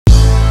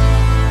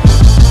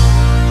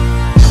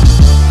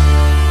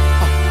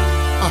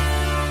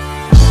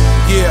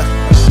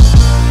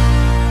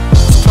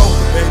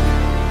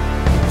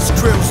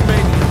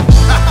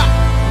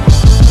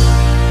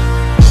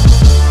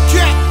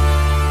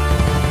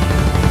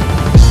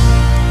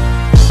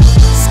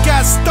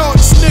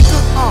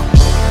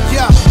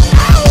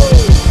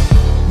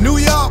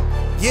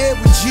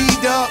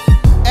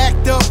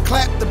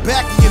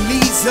back of your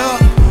knees up.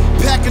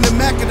 Packing the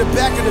Mac in the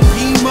back of the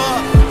Beamer.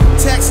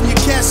 Taxing your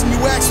cash and you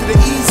ask for the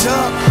ease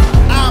up.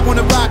 I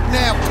wanna rock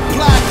now,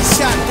 comply, get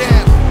shot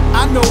down.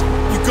 I know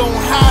you gon'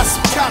 hire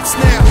some cops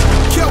now.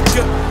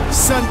 Kyoka,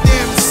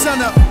 sundown and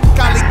sun up.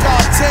 Golly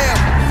cartel,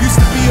 used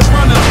to be a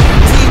runner.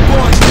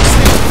 D-boy,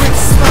 same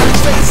bricks, smiley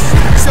faces.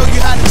 Show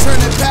you how to turn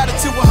that powder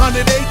to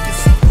 100 acres.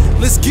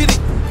 Let's get it.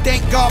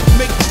 Thank God for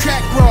making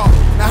crack raw.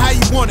 Now how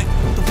you want it?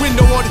 The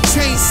window or the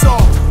chainsaw?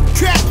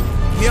 Crack!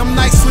 Yeah, I'm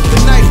nice with the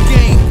knife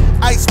game.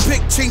 Ice pick,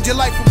 change your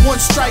life with one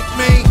strike,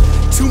 man.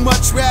 Too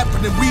much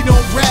rapping and we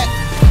don't rap.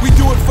 We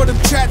do it for them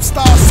trap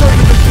stars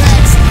serving the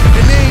packs.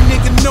 And they ain't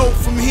nigga know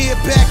from here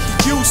back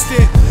to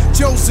Houston.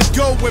 Joe's a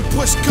go when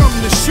push come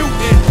to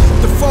shooting.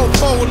 The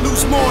 4-4 will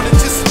lose more than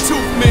just a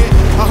tooth, man.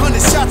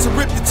 100 shots will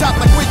rip your top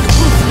like where your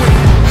roof went.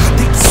 I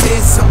think you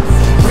said something,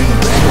 bring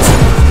it back to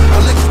me. I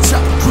let the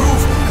chopper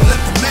groove and let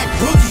the Mac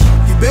boogie.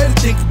 You better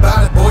think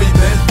about it, boy, you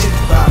better think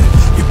about it.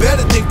 You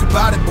better think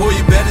about it, boy,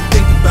 you better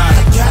think about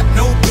it. I got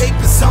no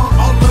papers on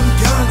all them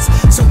guns,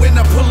 so when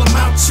I pull them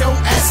out, your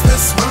ass,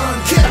 let's run.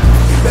 Yeah.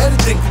 You better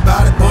think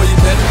about it, boy, you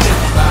better think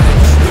about it.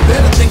 You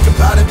better think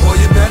about it, boy,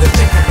 you better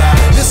think about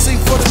it. This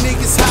ain't for the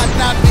niggas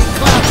hiding out in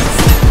closets.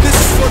 This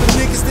is for the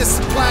niggas that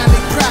supplying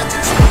their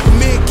projects. The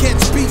man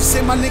catch beef,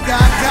 say my nigga,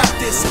 I got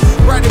this.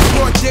 Right in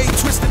broad day,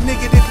 twist the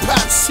nigga that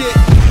pop shit.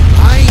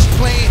 I ain't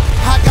playing,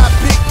 I got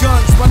big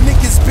guns. My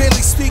niggas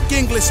barely speak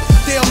English,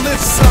 they'll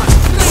live, son.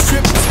 The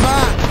strip is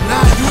mine,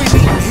 nah, you ain't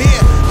even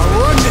here. I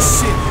run this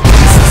shit,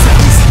 pieces and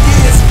pieces of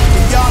years.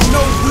 And y'all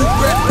know who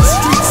rep the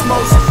streets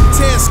most.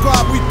 Tear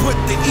squad, we put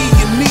the E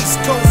in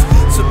East Coast.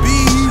 So be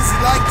easy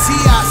like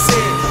T.I.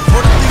 said.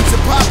 Or the things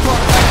that pop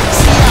up like the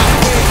T.I.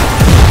 head.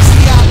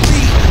 T.I.B.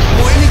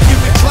 or any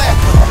given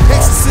clapper.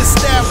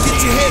 Exorcist style, get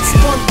your head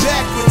spun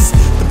backwards.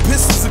 The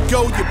pistols will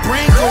go, your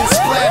brain gon'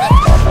 splatter.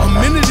 A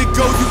minute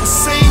ago you were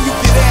saying you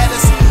could add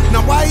us.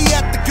 Now why you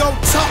have to go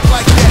talk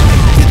like that?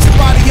 Get your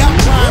body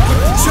outlined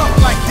with the jump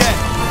like that.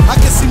 I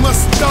guess he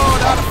must have thought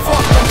how the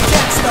fuck them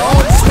cats. The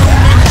oldest room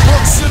in the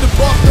book should've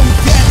bought them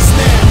cats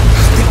now.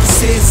 I think he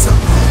said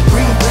something,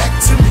 bring it back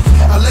to me.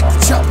 I let the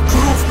chopper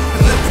groove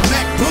and let the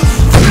Mac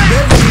boogie. You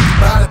better think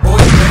about it, boy,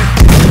 you better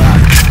think about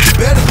it. You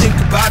better think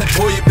about it,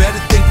 boy, you better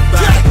think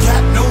about it. I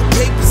got no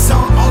papers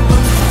on all of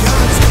the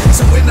guns,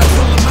 so when I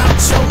pull them out,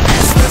 your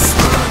ass, let's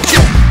run.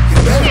 You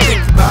better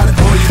think about it,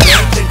 boy, you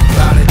better think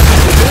about it.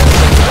 You better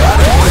think about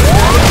it, boy, you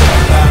better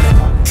think about it.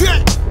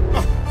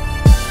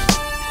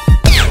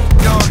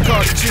 Y'all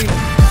call the G,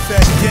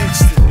 fat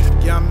gangster,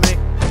 you know what I mean?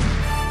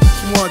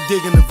 You wanna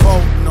dig in the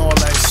vault and all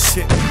that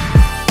shit.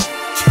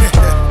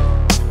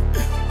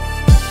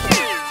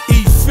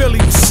 Philly,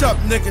 what's up,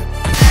 nigga?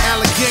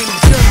 Allegheny,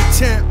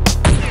 Germantown.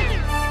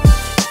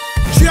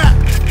 Jack,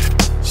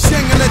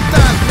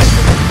 Shangri-La,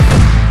 nigga.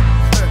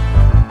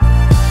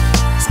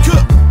 It's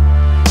good.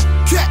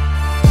 Crack,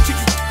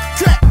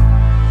 crack,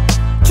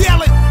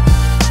 kill it.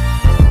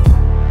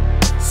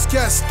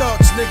 Scat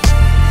starch,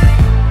 nigga.